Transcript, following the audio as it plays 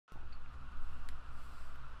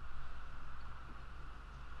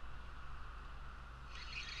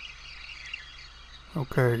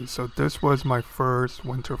Okay, so this was my first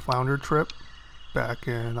winter flounder trip back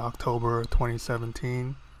in October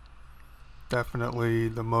 2017. Definitely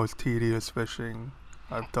the most tedious fishing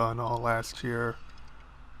I've done all last year,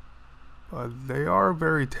 but they are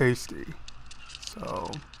very tasty, so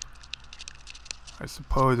I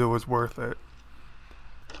suppose it was worth it.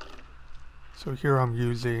 So here I'm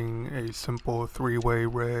using a simple three-way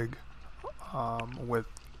rig with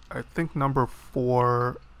I think number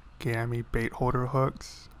 4 gammy bait holder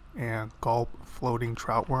hooks and gulp floating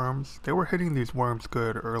trout worms. They were hitting these worms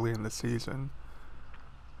good early in the season.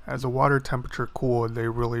 As the water temperature cooled, they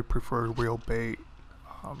really preferred real bait.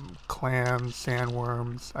 Clams,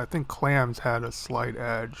 sandworms. I think clams had a slight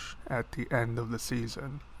edge at the end of the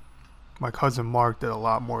season. My cousin Mark did a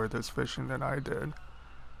lot more of this fishing than I did.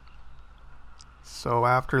 So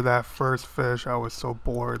after that first fish, I was so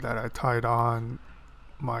bored that I tied on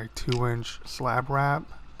my 2-inch slab wrap.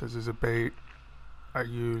 This is a bait I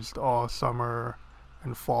used all summer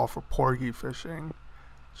and fall for porgy fishing,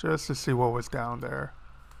 just to see what was down there.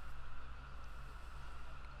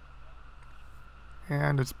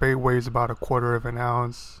 And its bait weighs about 1/4 of an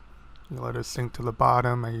ounce. You let it sink to the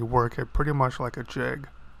bottom and you work it pretty much like a jig.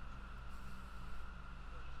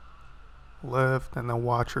 Lift and then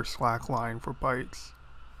watch your slack line for bites.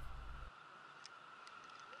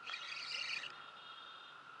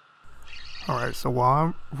 Alright, so while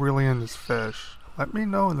I'm reeling in this fish, let me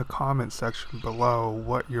know in the comment section below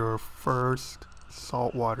what your first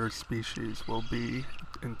saltwater species will be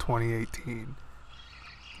in 2018.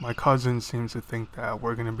 My cousin seems to think that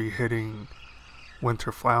we're going to be hitting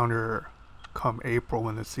winter flounder come April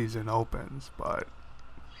when the season opens, but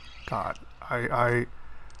God, I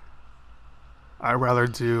rather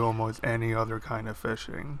do almost any other kind of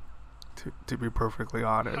fishing, to be perfectly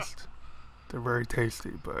honest. They're very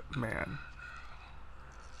tasty, but man,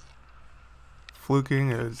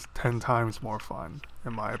 fluking is 10 times more fun,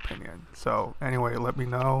 in my opinion. So anyway, let me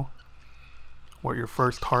know what your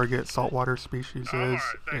first target saltwater species is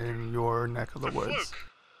in your neck of the woods.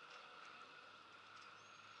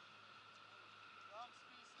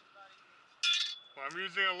 Well, I'm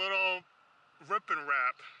using a little rip and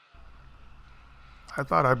wrap. I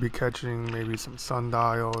thought I'd be catching maybe some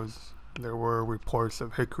sundials. There were reports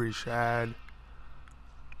of hickory shad.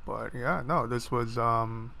 But yeah, no, this was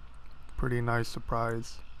pretty nice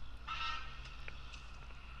surprise.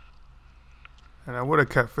 And I would have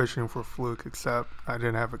kept fishing for fluke, except I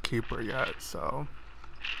didn't have a keeper yet, so.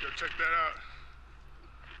 Yo, check that out.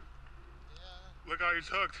 Look how he's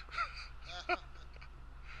hooked.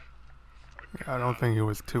 Yeah, I don't think he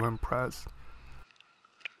was too impressed.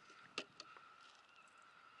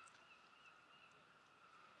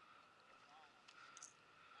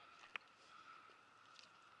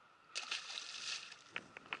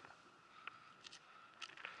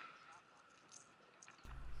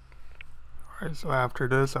 Alright, so after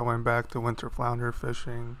this, I went back to winter flounder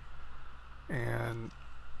fishing, and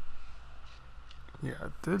yeah,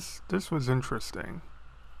 this was interesting.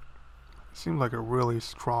 It seemed like a really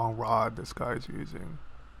strong rod this guy's using.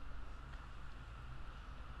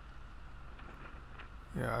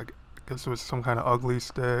 Yeah, I guess it was some kind of ugly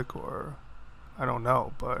stick, or I don't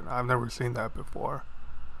know, but I've never seen that before.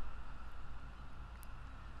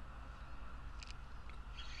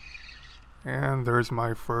 And there's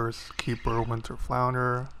my first keeper winter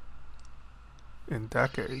flounder in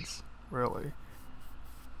decades, really.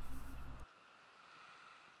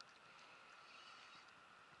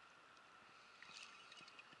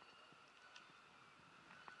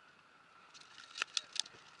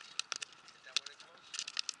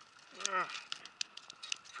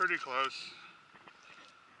 Pretty close.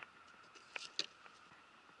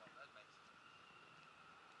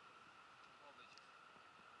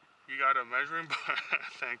 You got a measuring bar?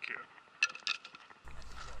 Thank you.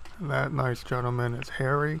 That nice gentleman is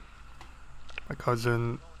Harry. My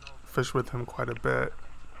cousin fished with him quite a bit.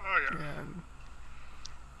 Oh yeah. And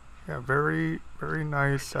yeah, very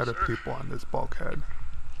nice set of people on this bulkhead.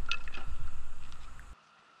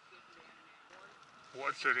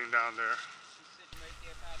 What's sitting down there?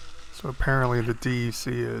 So apparently the DEC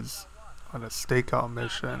is on a stakeout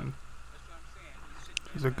mission.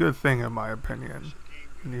 It's a good thing in my opinion.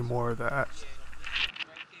 We need more of that.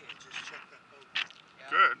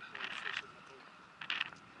 Good.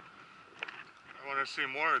 I want to see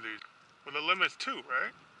more of these. Well, the limit's 2,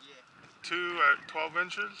 right? Yeah. 2 at 12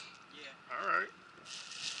 inches? Yeah. Alright.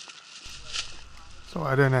 So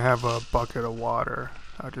I didn't have a bucket of water.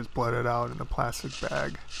 I just bled it out in a plastic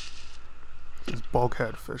bag. Just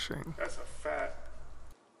bulkhead fishing. That's a fat.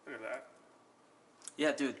 Look at that.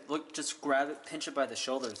 Yeah, dude. Look, just grab it, pinch it by the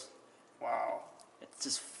shoulders. Wow. It's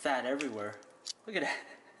just fat everywhere. Look at that.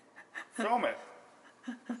 Film it.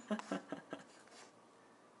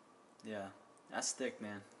 Yeah, that's thick,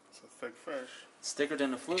 man. It's a thick fish. It's thicker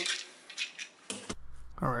than the fluke.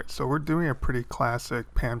 Alright, so we're doing a pretty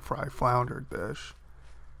classic pan-fry flounder dish.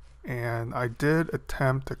 And I did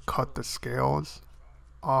attempt to cut the scales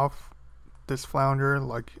off this flounder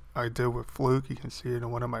like I did with fluke. You can see it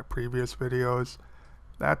in one of my previous videos.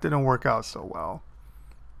 That didn't work out so well.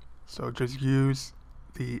 So just use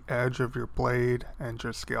the edge of your blade and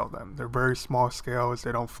just scale them. They're very small scales,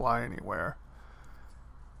 they don't fly anywhere.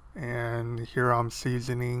 And here I'm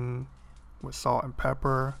seasoning with salt and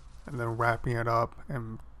pepper and then wrapping it up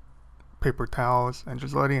in paper towels and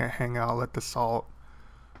just letting it hang out. Let the salt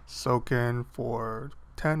soak in for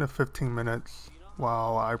 10 to 15 minutes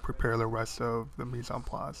while I prepare the rest of the mise en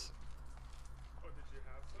place. Oh, did you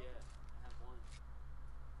have some? Yeah, I have one.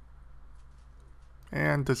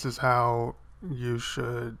 And this is how you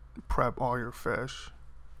should prep all your fish.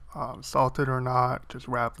 Salted or not, just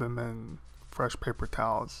wrap them in fresh paper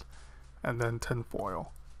towels and then tin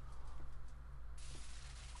foil.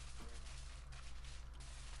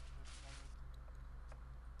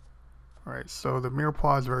 Alright, so the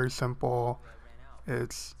mirepoix is very simple.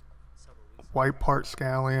 It's white part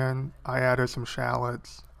scallion. I added some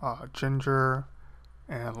shallots, ginger,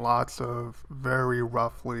 and lots of very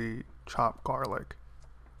roughly chopped garlic.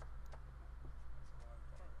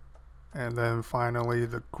 And then finally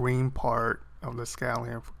the green part of the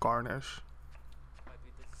scallion for garnish.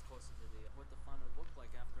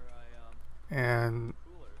 And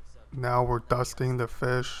now we're dusting the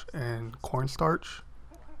fish in cornstarch.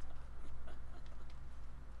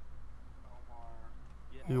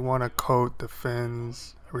 You want to coat the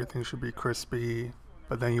fins, everything should be crispy,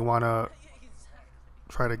 but then you want to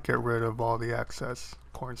try to get rid of all the excess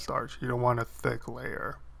cornstarch. You don't want a thick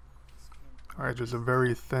layer. Alright, just a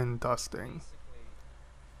very thin dusting.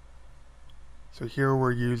 So here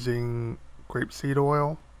we're using grapeseed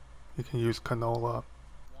oil. You can use canola.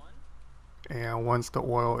 And once the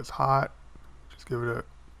oil is hot, just give it a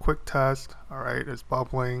quick test. Alright, it's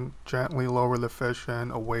bubbling. Gently lower the fish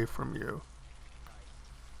in away from you.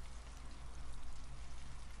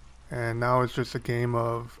 And now it's just a game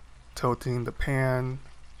of tilting the pan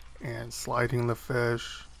and sliding the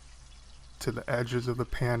fish to the edges of the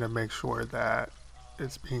pan to make sure that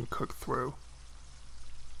it's being cooked through.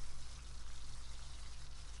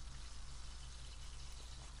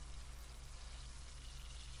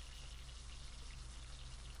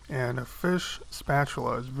 And a fish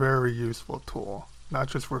spatula is a very useful tool, not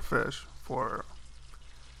just for fish,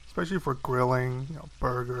 especially for grilling,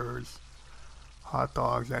 burgers, hot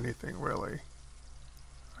dogs, anything really.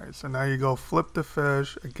 Alright, so now you go flip the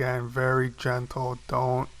fish, again very gentle,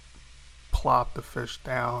 don't plop the fish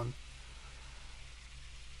down.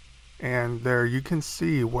 And there you can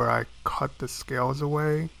see where I cut the scales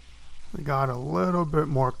away. We got a little bit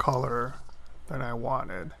more color than I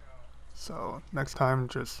wanted. So next time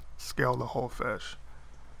just scale the whole fish.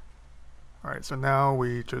 Alright, so now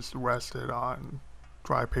we just rest it on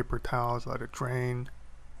dry paper towels, let it drain.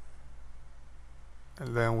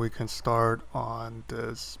 And then we can start on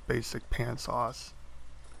this basic pan sauce.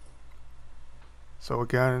 So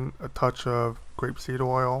again, a touch of grapeseed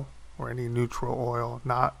oil or any neutral oil,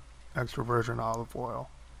 not extra virgin olive oil.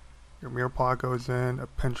 Your mirepoix goes in, a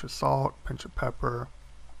pinch of salt, pinch of pepper,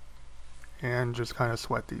 and just kind of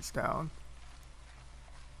sweat these down.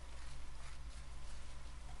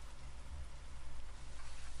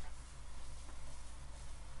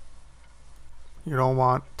 You don't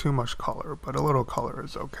want too much color, but a little color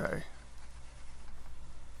is okay.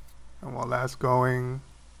 And while that's going,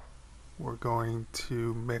 we're going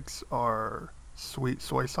to mix our sweet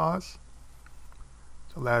soy sauce.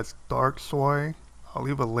 So that's dark soy. I'll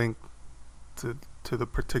leave a link to the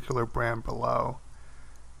particular brand below.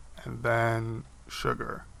 And then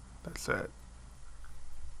sugar. That's it.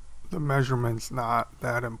 The measurement's not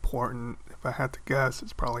that important. If I had to guess,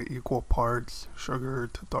 it's probably equal parts sugar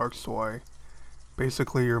to dark soy.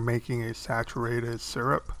 Basically, you're making a saturated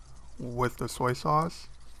syrup with the soy sauce.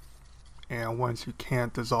 And once you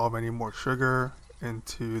can't dissolve any more sugar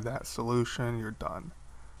into that solution, you're done.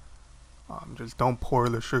 Just don't pour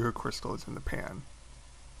the sugar crystals in the pan.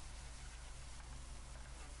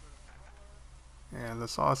 And the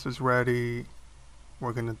sauce is ready.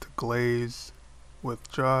 We're going to glaze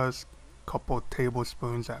with just a couple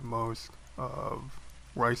tablespoons at most of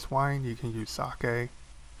rice wine. You can use sake.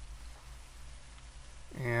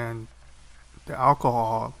 And the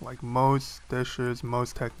alcohol, like most dishes,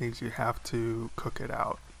 most techniques, you have to cook it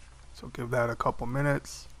out. So give that a couple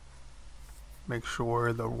minutes. make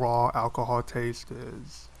sure the raw alcohol taste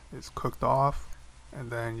is cooked off, and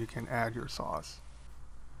then you can add your sauce.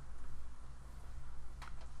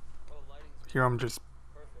 Here I'm just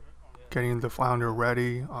getting the flounder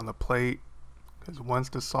ready on the plate, because once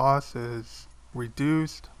the sauce is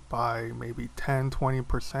reduced by maybe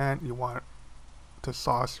 10-20%, you want to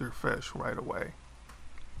sauce your fish right away.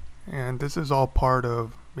 And this is all part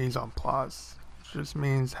of mise en place. It just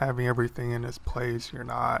means having everything in its place. You're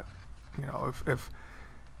not, you know,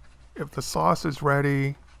 if the sauce is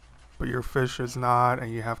ready but your fish is not,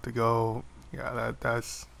 and you have to go, yeah,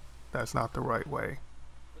 that's not the right way.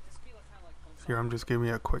 Here I'm just giving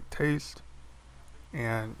it a quick taste,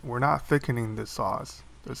 and we're not thickening the sauce.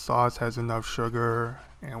 The sauce has enough sugar,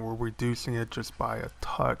 and we're reducing it just by a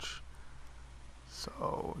touch.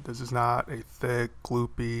 So this is not a thick,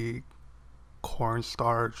 gloopy,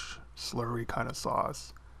 cornstarch, slurry kind of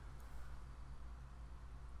sauce.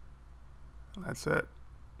 And that's it.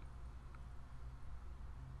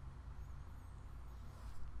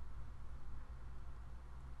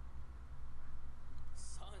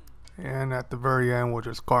 And at the very end, we'll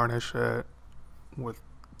just garnish it with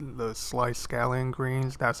the sliced scallion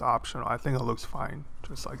greens. That's optional. I think it looks fine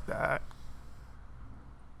just like that.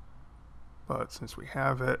 But since we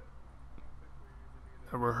have it,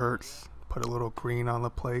 never hurts. Put a little green on the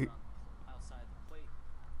plate.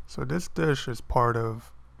 So this dish is part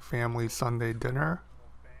of family Sunday dinner,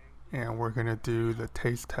 and we're gonna do the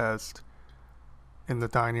taste test in the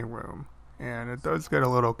dining room. And it does get a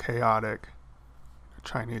little chaotic.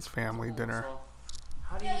 Chinese family dinner.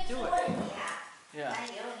 How do you do it? Yeah.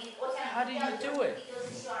 How do you do it?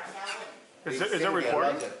 Is it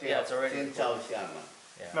recording? Yeah, it's already. No, 已经。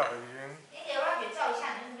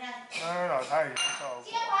No, 他已经照过。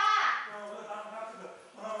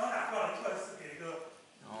Oh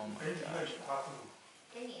my god.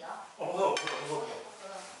 给你了。我不喝，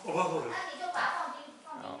我不喝。那你就把它放冰箱。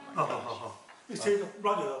好。你先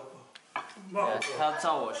拉着。他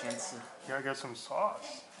照我先吃。You gotta get some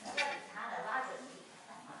sauce.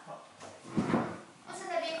 不是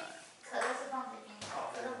那边可乐是放这边，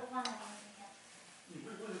可乐不放那边。你不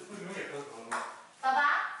能也喝可乐吗？爸爸，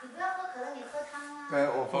你不要喝可乐，你喝汤啊。对，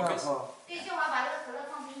我不要喝。对，就好把这个可乐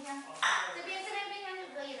放冰箱，这边冰箱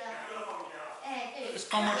就可以了。哎，对。It's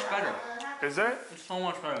so much better. Is it? It's so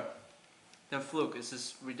much better than fluke. It's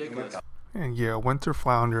just ridiculous. And yeah, winter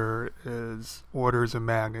flounder is orders of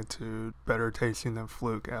magnitude better tasting than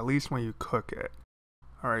fluke, at least when you cook it.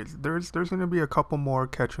 Alright, there's going to be a couple more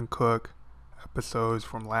catch and cook episodes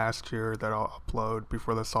from last year that I'll upload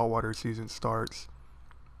before the saltwater season starts.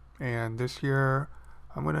 And this year,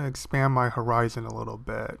 I'm going to expand my horizon a little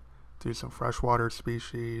bit, do some freshwater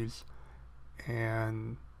species,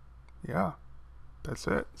 and yeah, that's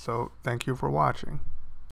it. So thank you for watching.